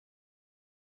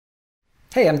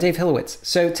Hey, I'm Dave Hilowitz.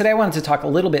 So today I wanted to talk a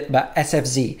little bit about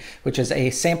SFZ, which is a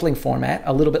sampling format,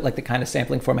 a little bit like the kind of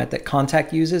sampling format that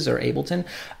Kontakt uses or Ableton.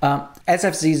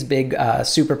 SFZ's big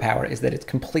superpower is that it's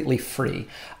completely free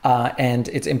and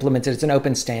it's implemented, it's an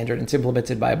open standard, and it's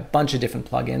implemented by a bunch of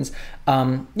different plugins.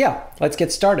 Yeah, let's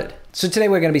get started. So today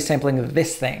we're going to be sampling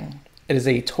this thing. It is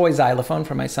a toy xylophone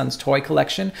from my son's toy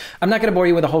collection. I'm not going to bore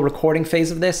you with the whole recording phase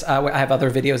of this. I have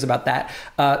other videos about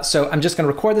that. So I'm just going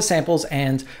to record the samples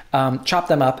and chop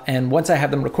them up. And once I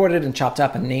have them recorded and chopped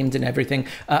up and named and everything,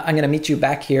 I'm going to meet you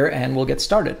back here and we'll get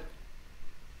started.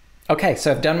 Okay,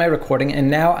 so I've done my recording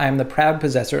and now I'm the proud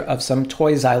possessor of some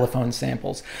toy xylophone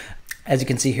samples. As you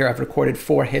can see here, I've recorded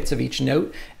 4 hits of each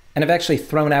note. And I've actually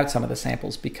thrown out some of the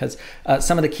samples because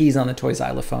some of the keys on the toy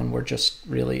xylophone were just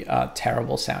really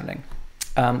terrible sounding.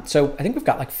 So I think we've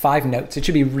got like 5 notes. It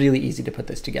should be really easy to put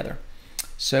this together.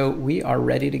 So we are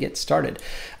ready to get started.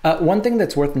 One thing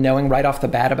that's worth knowing right off the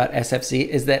bat about SFZ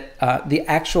is that the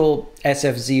actual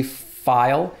SFZ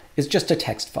file is just a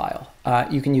text file.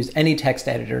 You can use any text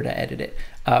editor to edit it.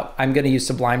 I'm going to use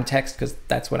Sublime Text because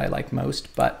that's what I like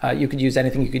most, but you could use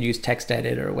anything. You could use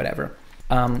TextEdit or whatever.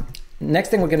 Next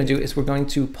thing we're going to do is we're going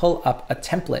to pull up a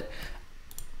template.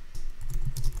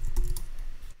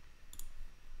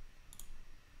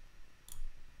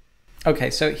 Okay,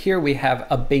 so here we have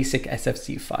a basic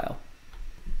SFZ file.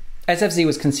 SFZ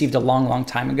was conceived a long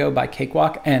time ago by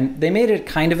Cakewalk, and they made it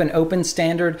kind of an open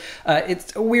standard.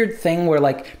 It's a weird thing where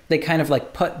they kind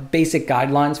of put basic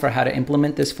guidelines for how to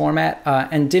implement this format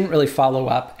and didn't really follow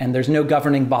up, and there's no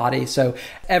governing body. So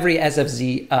every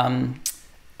SFZ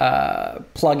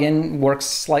plugin works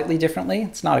slightly differently.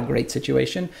 It's not a great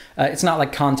situation. It's not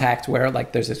like Kontakt where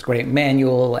there's this great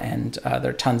manual and there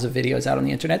are tons of videos out on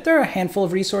the internet. There are a handful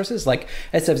of resources, like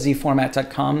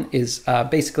sfzformat.com is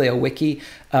basically a wiki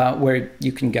where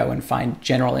you can go and find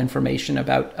general information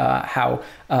about how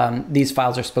these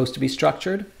files are supposed to be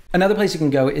structured. Another place you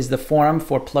can go is the forum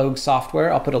for Plogue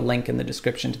software. I'll put a link in the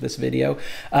description to this video.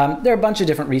 There are a bunch of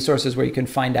different resources where you can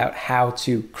find out how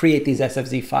to create these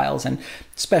SFZ files, and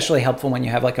especially helpful when you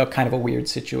have a kind of a weird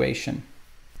situation.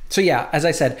 So yeah, as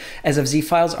I said, SFZ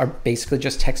files are basically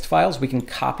just text files. We can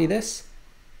copy this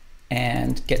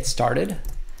and get started.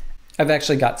 I've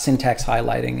actually got syntax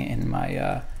highlighting in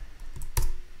my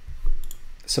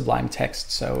Sublime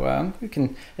Text, so we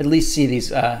can at least see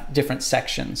these different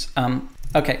sections.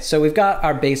 Okay, so we've got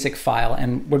our basic file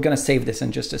and we're going to save this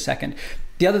in just a second.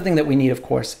 The other thing that we need, of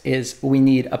course, is we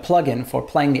need a plugin for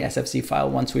playing the SFZ file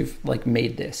once we've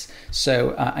made this.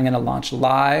 So I'm going to launch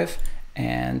live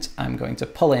and I'm going to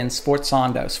pull in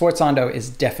Sforzando. Sforzando is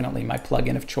definitely my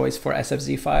plugin of choice for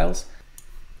SFZ files.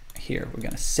 Here, we're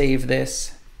going to save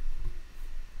this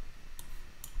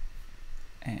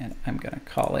and I'm going to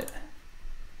call it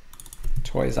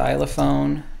Toy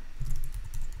Xylophone.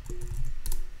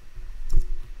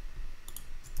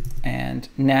 And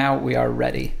now we are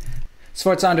ready.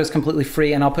 Sforzando is completely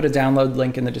free, and I'll put a download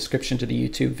link in the description to the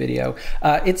YouTube video.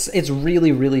 It's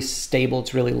really stable.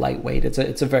 It's really lightweight.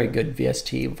 It's a very good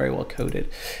VST, very well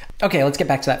coded. Okay, let's get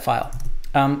back to that file.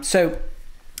 So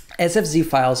SFZ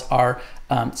files are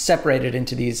separated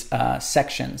into these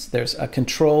sections. There's a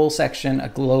control section, a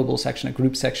global section, a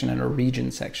group section, and a region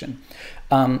section.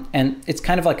 And it's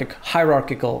kind of like a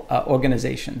hierarchical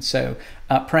organization. So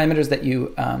parameters that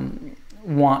you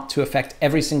want to affect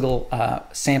every single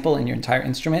sample in your entire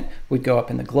instrument would go up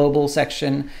in the global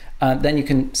section. Then you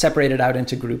can separate it out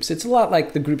into groups. It's a lot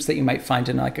like the groups that you might find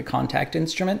in a Kontakt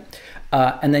instrument.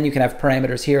 And then you can have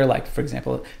parameters here, like for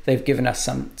example, they've given us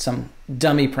some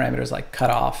dummy parameters like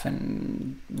cutoff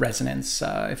and resonance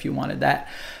if you wanted that,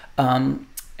 and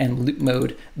loop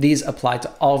mode. These apply to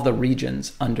all of the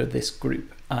regions under this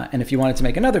group. And if you wanted to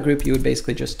make another group, you would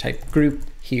basically just type group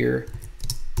here,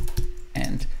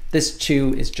 and this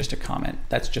 2 is just a comment.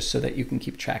 That's just so that you can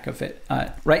keep track of it.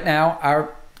 Right now,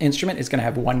 our instrument is going to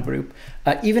have 1 group.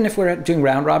 Even if we're doing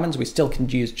round robins, we still can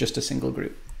use just a single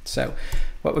group. So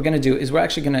what we're going to do is we're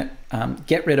actually going to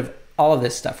get rid of all of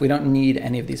this stuff. We don't need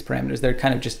any of these parameters. They're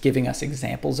kind of just giving us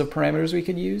examples of parameters we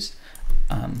could use.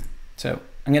 So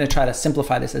I'm going to try to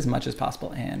simplify this as much as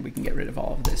possible, and we can get rid of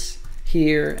all of this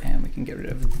here, and we can get rid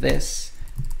of this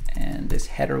and this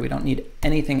header. We don't need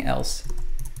anything else.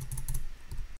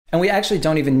 And we actually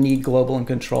don't even need global and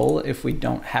control if we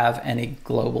don't have any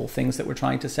global things that we're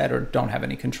trying to set or don't have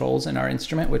any controls in our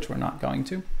instrument, which we're not going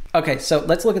to. Okay, so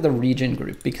let's look at the region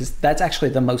group because that's actually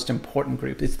the most important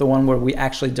group. It's the one where we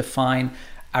actually define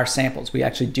our samples. We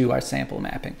actually do our sample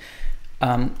mapping.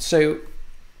 So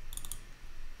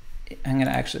I'm going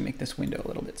to actually make this window a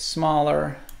little bit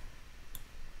smaller.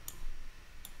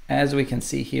 as we can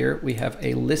see here, we have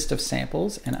a list of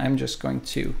samples, and I'm just going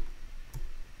to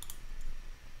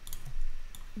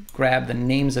grab the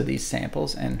names of these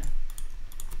samples and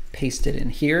paste it in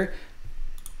here.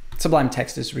 Sublime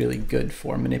Text is really good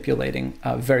for manipulating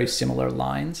very similar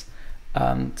lines.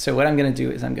 So what I'm going to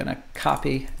do is I'm going to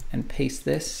copy and paste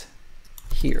this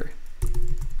here.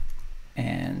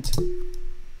 And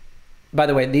by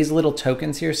the way, these little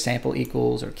tokens here, sample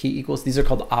equals or key equals, these are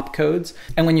called opcodes.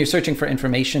 And when you're searching for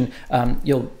information,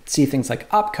 you'll see things like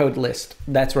opcode list.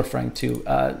 That's referring to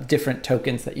different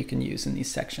tokens that you can use in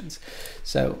these sections.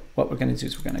 So what we're going to do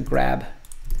is we're going to grab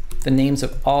the names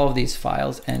of all of these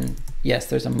files. And yes,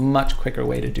 there's a much quicker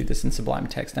way to do this in Sublime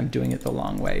Text. I'm doing it the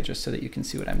long way just so that you can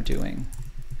see what I'm doing.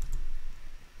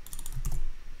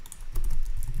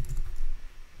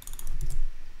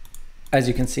 As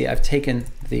you can see, I've taken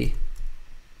the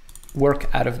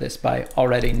work out of this by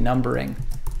already numbering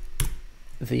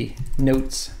the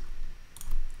notes.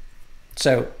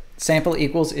 So sample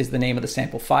equals is the name of the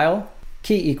sample file.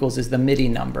 Key equals is the MIDI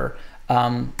number.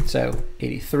 So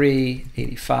 83,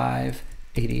 85,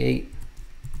 88,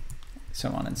 so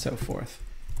on and so forth.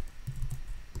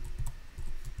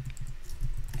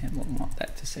 And we'll want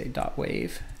that to say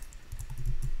 .wave.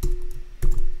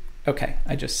 Okay,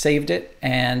 I just saved it,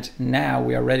 and now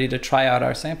we are ready to try out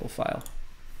our sample file.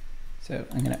 So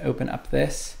I'm going to open up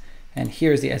this, and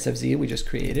here's the SFZ we just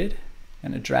created.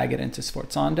 I'm going to drag it into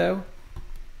Sforzando.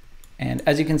 And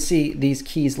as you can see, these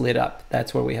keys lit up.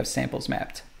 That's where we have samples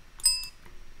mapped.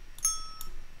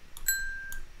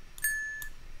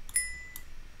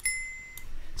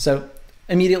 So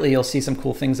immediately you'll see some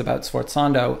cool things about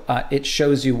Sforzando. It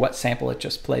shows you what sample it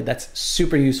just played. That's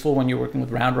super useful when you're working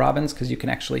with round robins because you can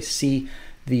actually see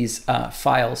these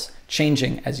files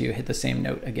changing as you hit the same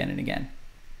note again and again.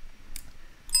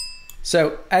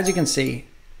 So as you can see,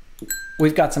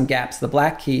 we've got some gaps. The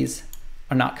black keys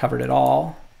are not covered at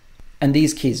all, and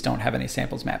these keys don't have any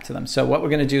samples mapped to them. So what we're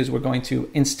going to do is we're going to,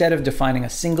 instead of defining a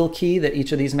single key that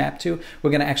each of these map to,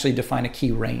 we're going to actually define a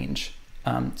key range.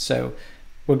 So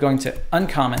we're going to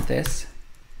uncomment this,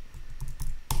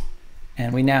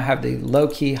 and we now have the low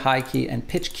key, high key, and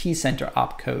pitch key center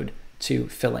opcode to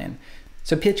fill in.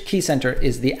 So pitch key center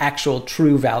is the actual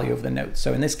true value of the note.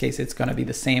 So in this case, it's going to be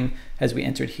the same as we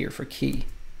entered here for key.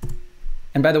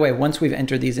 And by the way, once we've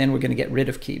entered these in, we're going to get rid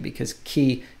of key because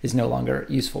key is no longer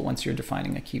useful once you're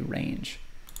defining a key range.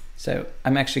 So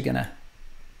I'm actually going to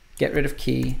get rid of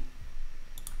key.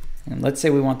 And let's say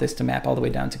we want this to map all the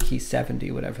way down to key 70,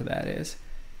 whatever that is.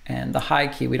 And the high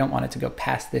key, we don't want it to go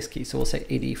past this key. So we'll say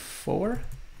 84. I'm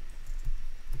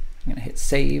going to hit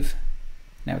save.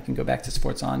 Now we can go back to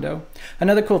Sforzando.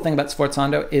 Another cool thing about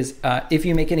Sforzando is if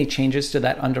you make any changes to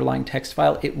that underlying text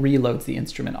file, it reloads the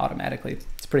instrument automatically.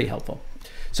 It's pretty helpful.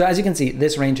 So as you can see,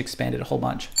 this range expanded a whole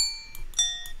bunch.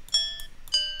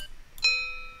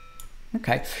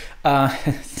 Okay,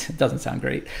 it doesn't sound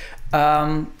great.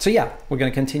 So yeah, we're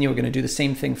going to continue. We're going to do the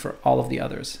same thing for all of the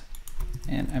others.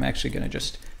 And I'm actually going to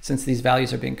just, since these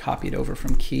values are being copied over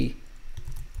from key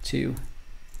to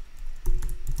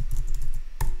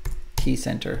key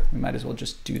center, we might as well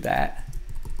just do that.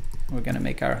 We're going to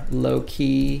make our low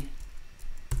key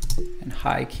and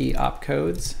high key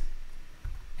opcodes.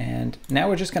 And now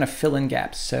we're just going to fill in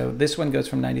gaps. So this one goes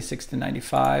from 96 to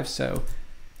 95. So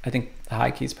I think the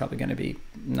high key is probably going to be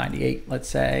 98, let's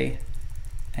say.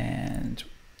 And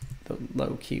the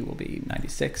low key will be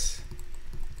 96.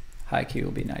 High key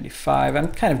will be 95.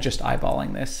 I'm kind of just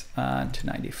eyeballing this to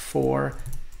 94.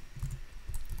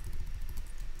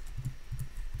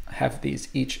 Have these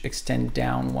each extend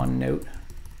down one note.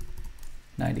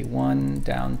 91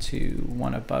 down to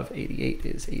one above 88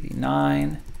 is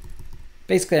 89.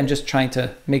 Basically, I'm just trying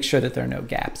to make sure that there are no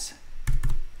gaps.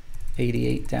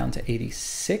 88 down to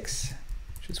 86,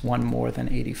 which is one more than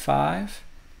 85.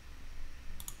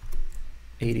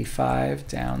 85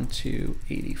 down to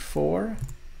 84.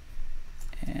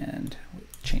 And we'll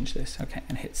change this. Okay,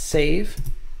 and hit save.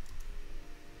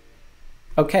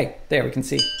 Okay, there we can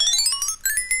see.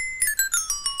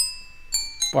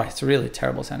 Boy, it's a really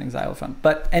terrible sounding xylophone.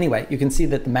 But anyway, you can see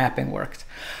that the mapping worked.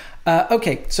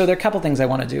 Okay, so there are a couple things I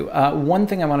want to do. One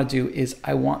thing I want to do is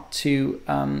I want to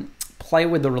play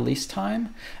with the release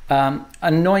time.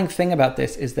 Annoying thing about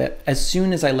this is that as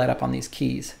soon as I let up on these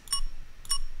keys,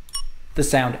 the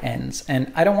sound ends.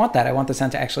 And I don't want that. I want the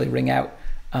sound to actually ring out.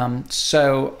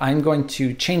 So I'm going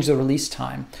to change the release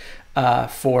time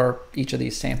for each of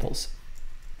these samples.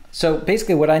 So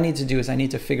basically what I need to do is I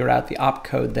need to figure out the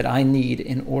opcode that I need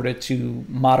in order to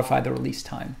modify the release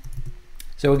time.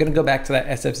 So we're going to go back to that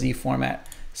SFZ format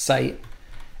site,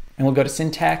 and we'll go to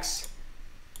syntax,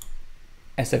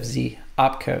 SFZ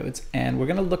opcodes, and we're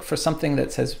going to look for something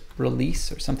that says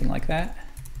release or something like that.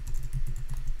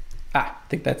 I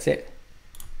think that's it.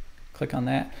 Click on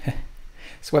that.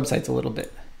 This website's a little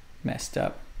bit messed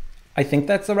up. I think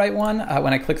that's the right one.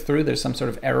 When I click through, there's some sort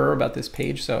of error about this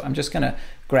page, so I'm just going to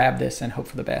grab this and hope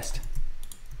for the best.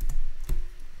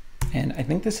 And I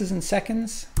think this is in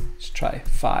seconds. Let's try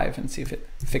 5 and see if it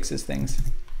fixes things.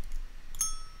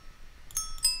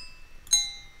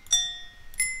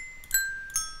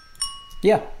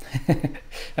 Yeah,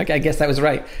 okay, I guess that was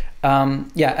right.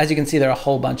 Yeah, as you can see, there are a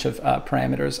whole bunch of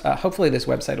parameters. Hopefully this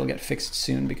website will get fixed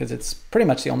soon because it's pretty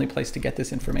much the only place to get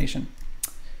this information.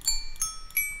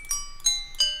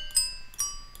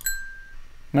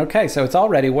 Okay, so it's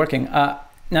already working.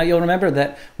 Now you'll remember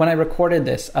that when I recorded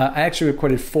this, I actually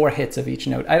recorded 4 hits of each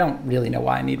note. I don't really know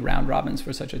why I need round robins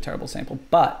for such a terrible sample,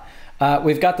 but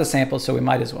we've got the samples, so we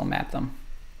might as well map them.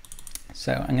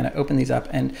 So I'm going to open these up,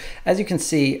 and as you can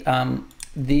see,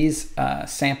 these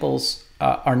samples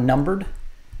are numbered.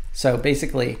 So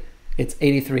basically it's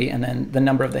 83, and then the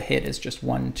number of the hit is just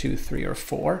 1, 2, 3, or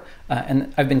 4.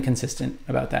 And I've been consistent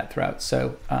about that throughout.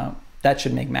 So that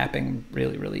should make mapping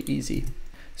really, really easy.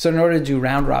 So in order to do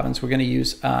round robins, we're going to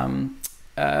use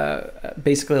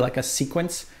basically like a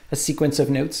sequence of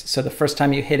notes. So the first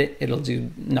time you hit it, it'll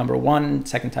do number 1,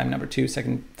 second time number 2,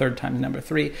 third time number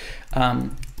 3.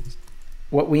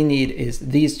 What we need is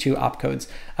these 2 opcodes.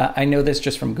 I know this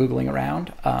just from Googling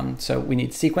around. So we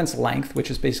need sequence length,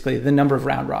 which is basically the number of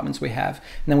round robins we have.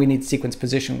 And then we need sequence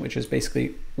position, which is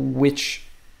basically which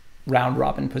round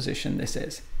robin position this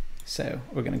is. So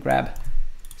we're going to grab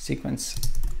sequence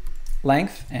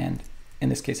length, and in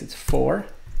this case it's 4.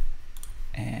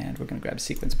 And we're going to grab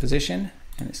sequence position.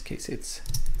 In this case it's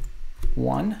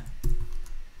 1. I'm going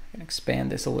to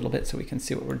expand this a little bit so we can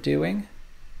see what we're doing.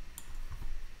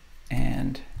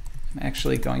 And I'm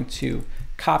actually going to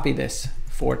copy this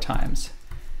 4 times.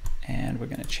 And we're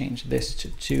going to change this to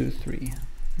 2, 3,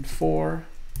 and 4.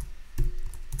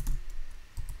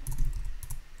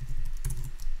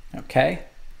 Okay,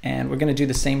 and we're going to do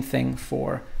the same thing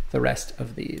for the rest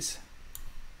of these.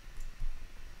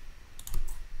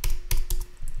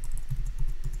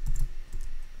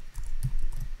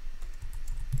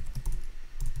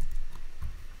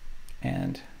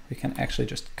 And we can actually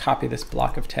just copy this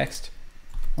block of text.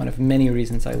 One of many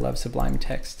reasons I love Sublime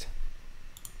Text.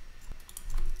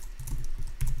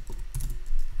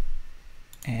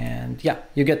 And yeah,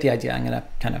 you get the idea. I'm going to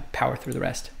kind of power through the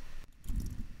rest.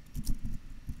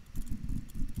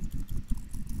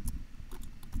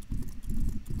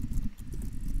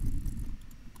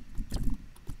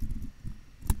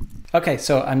 Okay,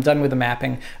 so I'm done with the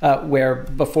mapping, where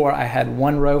before I had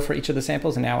 1 row for each of the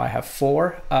samples, and now I have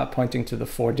 4, pointing to the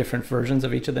 4 different versions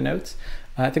of each of the notes.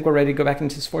 I think we're ready to go back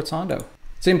into Sforzando. So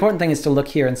the important thing is to look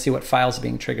here and see what files are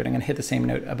being triggered. I'm going to hit the same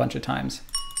note a bunch of times.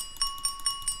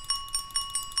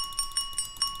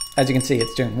 As you can see,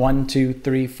 it's doing 1, 2,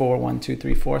 3, 4, 1, 2,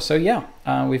 3, 4. So yeah,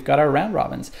 we've got our round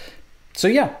robins. So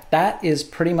yeah, that is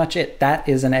pretty much it. That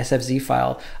is an SFZ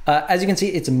file. As you can see,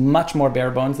 it's much more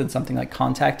bare bones than something like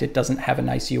Kontakt. It doesn't have a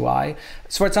nice UI.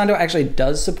 Sforzando actually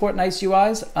does support nice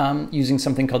UIs using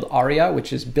something called ARIA,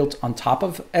 which is built on top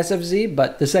of SFZ.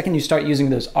 But the second you start using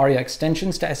those ARIA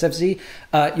extensions to SFZ,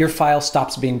 your file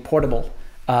stops being portable.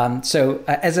 So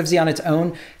SFZ on its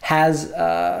own has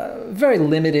very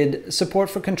limited support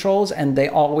for controls, and they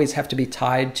always have to be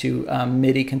tied to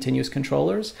MIDI continuous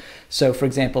controllers. So for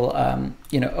example,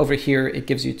 over here it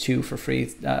gives you 2 for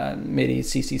free, MIDI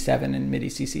CC7 and MIDI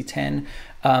CC10.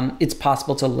 It's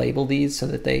possible to label these so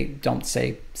that they don't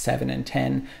say 7 and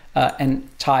 10 and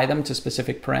tie them to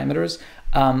specific parameters.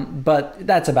 But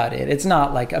that's about it. It's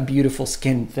not like a beautiful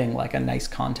skin thing like a nice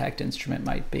Kontakt instrument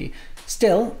might be.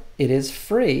 Still, it is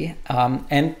free,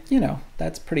 and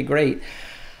that's pretty great.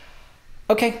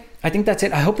 Okay, I think that's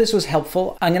it. I hope this was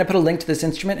helpful. I'm going to put a link to this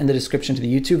instrument in the description to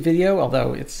the YouTube video,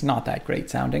 although it's not that great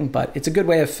sounding, but it's a good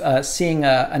way of seeing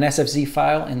an SFZ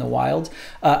file in the wild.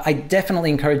 I definitely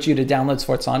encourage you to download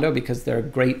Sforzando because there are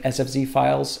great SFZ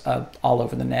files all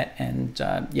over the net, and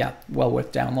yeah, well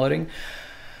worth downloading.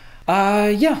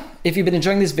 Yeah, if you've been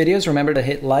enjoying these videos, remember to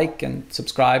hit like and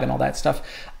subscribe and all that stuff.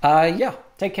 Yeah,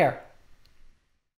 take care.